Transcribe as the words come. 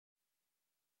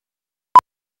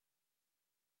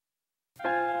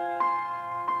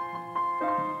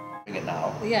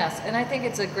Yes, and I think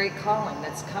it's a great calling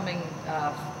that's coming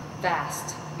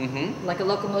fast. Like a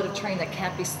locomotive train that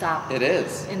can't be stopped. It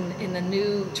is. In the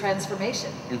new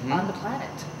transformation on the planet.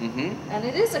 And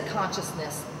it is a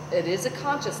consciousness. It is a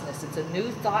consciousness. It's a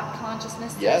new thought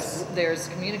consciousness. Yes. There's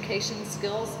communication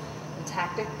skills and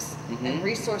tactics and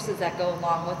resources that go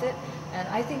along with it. And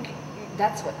I think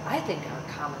that's what I think our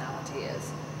commonality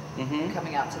is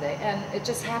coming out today. And it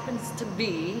just happens to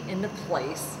be in the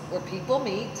place where people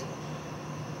meet,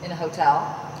 in a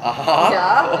hotel.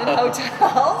 Yeah, in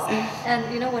hotels.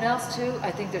 And you know what else too?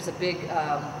 I think there's a big,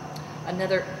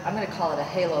 another, I'm going to call it a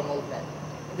halo movement.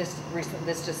 This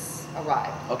just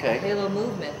arrived. Okay. A halo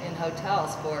movement in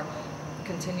hotels for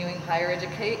continuing higher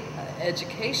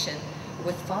education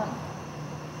with fun.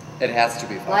 It has to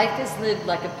be fun. Life is lived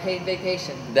like a paid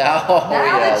vacation. Now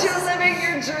that you're living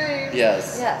your dream.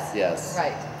 Yes. Yes. Yes.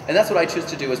 Right. And that's what I choose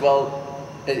to do as well.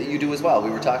 You do as well. We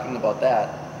were talking about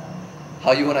that.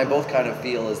 How you and I both kind of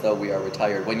feel as though we are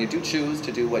retired. When you do choose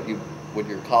to do what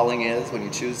your calling is, when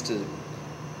you choose to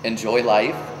enjoy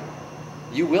life,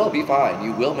 you will be fine.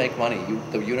 You will make money.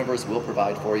 The universe will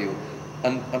provide for you.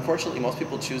 Unfortunately, most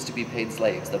people choose to be paid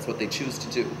slaves. That's what they choose to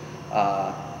do.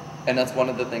 And that's one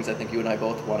of the things I think you and I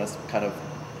both want to kind of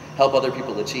help other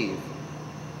people achieve,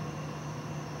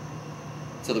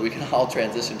 so that we can all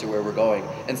transition to where we're going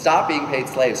and stop being paid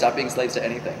slaves, stop being slaves to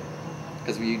anything.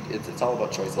 Because it's all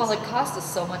about choices. Well, it costs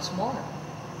us so much more.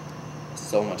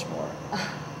 So much more.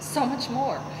 So much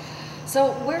more.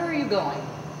 So where are you going?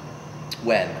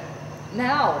 When?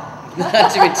 Now. Do you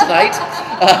mean tonight?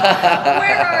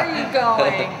 Where are you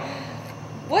going?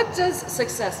 What does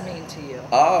success mean to you?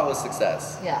 Oh,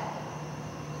 success. Yeah.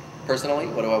 Personally,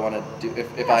 what do I want to do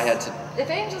if I had to? If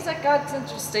Angels at God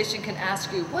Central Station can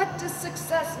ask you, what does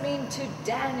success mean to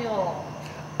Daniel?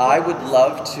 I would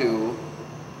love to.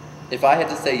 If I had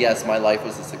to say yes, my life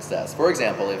was a success. For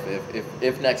example,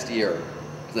 if next year,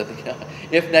 because I think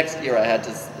if next year I had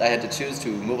to choose to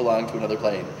move along to another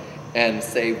plane and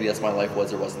say yes, my life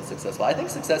was or wasn't successful. I think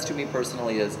success to me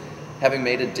personally is having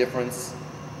made a difference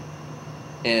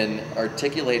in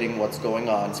articulating what's going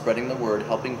on, spreading the word,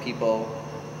 helping people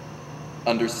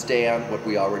understand what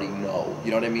we already know.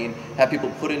 You know what I mean? Have people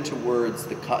put into words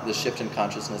the shift in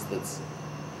consciousness that's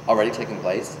already taking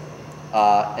place,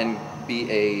 and be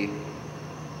a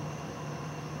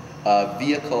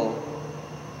vehicle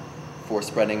for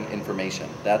spreading information.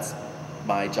 That's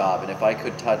my job. And if I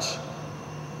could touch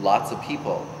lots of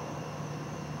people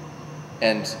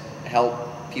and help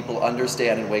people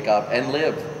understand and wake up and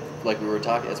live, like we were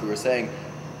talking, as we were saying,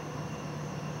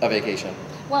 a vacation.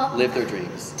 Well, live their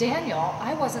dreams. Daniel,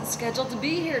 I wasn't scheduled to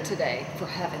be here today, for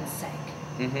heaven's sake.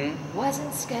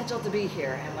 Wasn't scheduled to be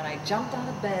here. And when I jumped out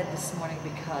of bed this morning,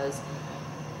 because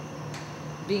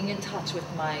being in touch with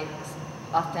my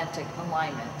authentic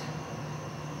alignment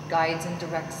guides and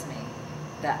directs me,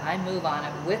 that I move on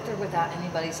it with or without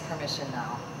anybody's permission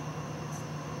now.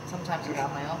 Sometimes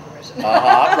without my own permission.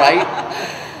 Right.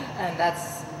 And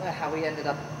that's how we ended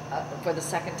up for the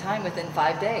second time within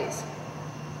 5 days.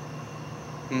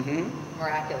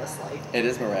 Miraculously. It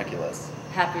is miraculous.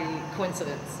 Happy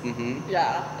coincidence.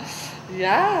 Yeah.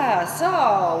 Yeah. So,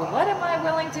 what am I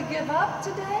willing to give up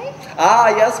today?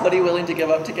 Yes. What are you willing to give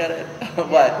up to get it?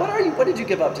 What did you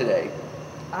give up today?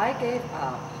 I gave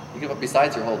up. You give up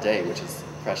besides your whole day, which is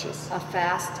precious. A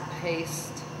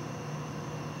fast-paced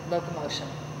locomotion.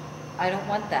 I don't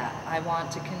want that. I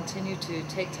want to continue to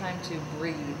take time to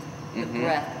breathe the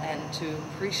breath and to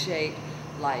appreciate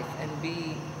life and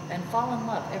fall in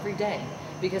love every day,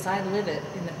 because I live it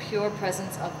in the pure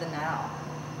presence of the now.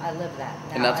 I live that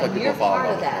now. And that's why people you're fall in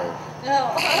part love of with that.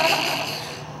 No.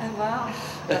 And wow,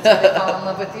 that's why they fall in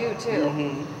love with you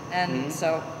too. And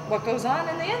so what goes on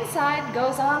in the inside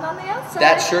goes on the outside.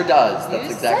 That sure does.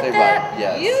 That's exactly right.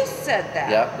 Yes. You said that.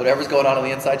 Yeah. Whatever's going on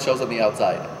the inside shows on the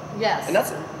outside. Yes. And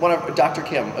that's one of Dr.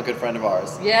 Kim, a good friend of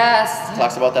ours. Yes.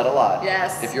 Talks about that a lot.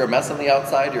 Yes. If you're a mess on the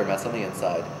outside, you're a mess on the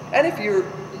inside. And if you're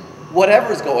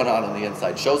whatever's going on the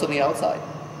inside shows on the outside.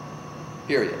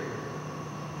 Period.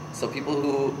 So people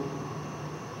who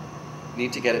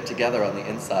need to get it together on the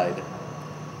inside.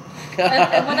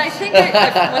 And when I think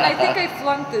I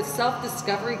flunked the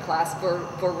self-discovery class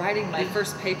for writing my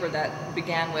first paper that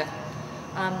began with,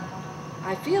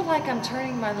 I feel like I'm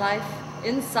turning my life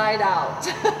inside out.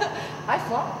 I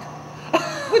flunked.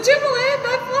 Would you believe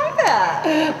I flunked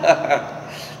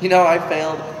that? You know, I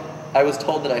failed. I was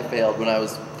told that I failed when I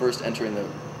was first starting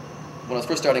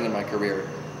in my career.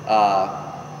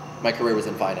 My career was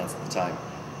in finance at the time.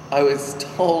 I was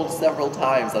told several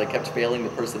times that I kept failing the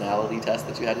personality test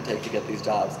that you had to take to get these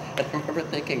jobs. And I remember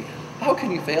thinking, how can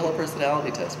you fail a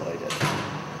personality test? What I did.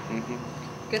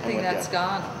 Good thing that's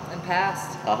gone and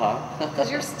passed.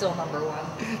 Because you're still number one.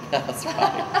 That's right.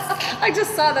 I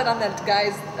just saw that on that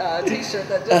guy's T-shirt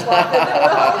that just walked in the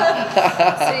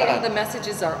room. See, the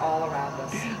messages are all around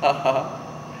us.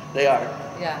 They are.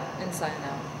 Yeah, inside and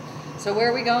out. So where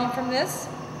are we going from this?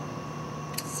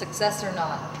 Success or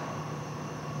not?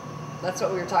 That's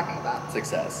what we were talking about.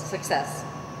 Success. Success.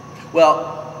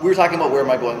 Well, we were talking about where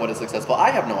am I going, what is successful. I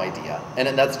have no idea, and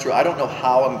that's true. I don't know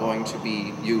how I'm going to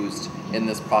be used in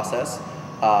this process.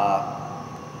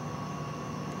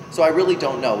 So I really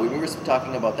don't know. We were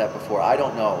talking about that before. I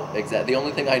don't know exactly. The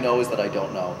only thing I know is that I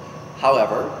don't know.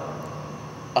 However,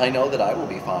 I know that I will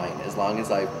be fine as long as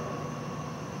I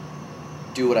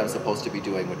do what I'm supposed to be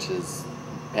doing, which is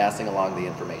passing along the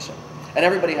information. And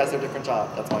everybody has their different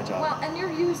job. That's my job. Well, and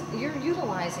you're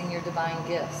utilizing your divine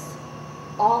gifts.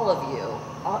 All of you.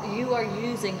 You are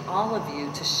using all of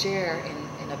you to share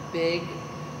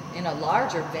in a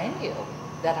larger venue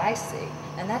that I see.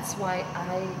 And that's why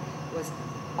I was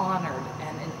honored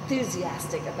and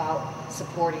enthusiastic about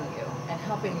supporting you and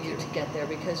helping you to get there,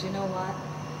 because you know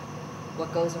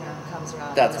what goes around comes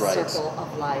around. That's in the right. Circle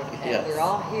of life, and Yes. we're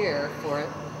all here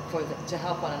to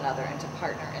help one another and to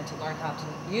partner and to learn how to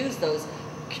use those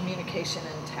communication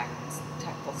and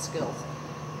tactful skills.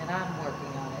 And I'm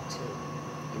working on it too.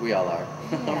 We all are.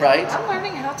 Yeah. Right? I'm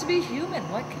learning how to be human.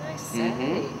 What can I say?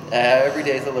 Every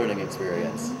day is a learning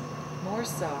experience. More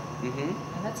so. And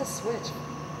that's a switch.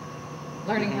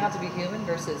 Learning how to be human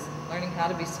versus learning how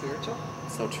to be spiritual.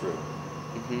 So true.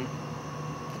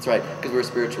 That's right, because we're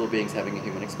spiritual beings having a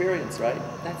human experience, right?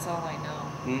 That's all I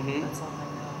know. That's all I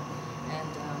know. And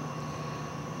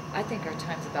I think our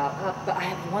time's about up, but I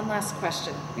have one last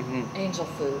question. Angel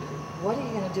food. What are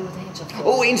you going to do with angel food?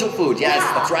 Oh, angel food. Yes,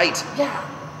 Yeah. that's right. Yeah.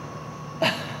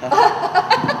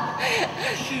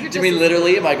 Do you mean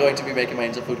literally? Am I going to be making my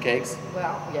angel food cakes?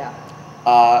 Well, yeah.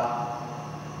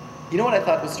 You know what I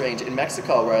thought was strange? In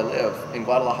Mexico, where I live, in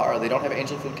Guadalajara, they don't have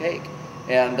angel food cake.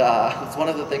 And it's one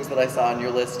of the things that I saw on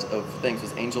your list of things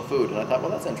was angel food. And I thought, well,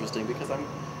 that's interesting because I'm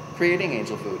creating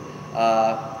angel food.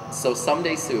 So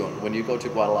someday soon, when you go to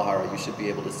Guadalajara, you should be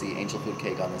able to see angel food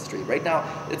cake on the street. Right now,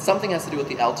 it's something has to do with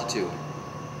the altitude.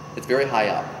 It's very high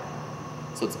up.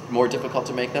 So it's more difficult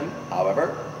to make them.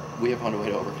 However, we have found a way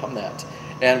to overcome that.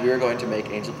 And we're going to make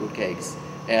angel food cakes.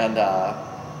 And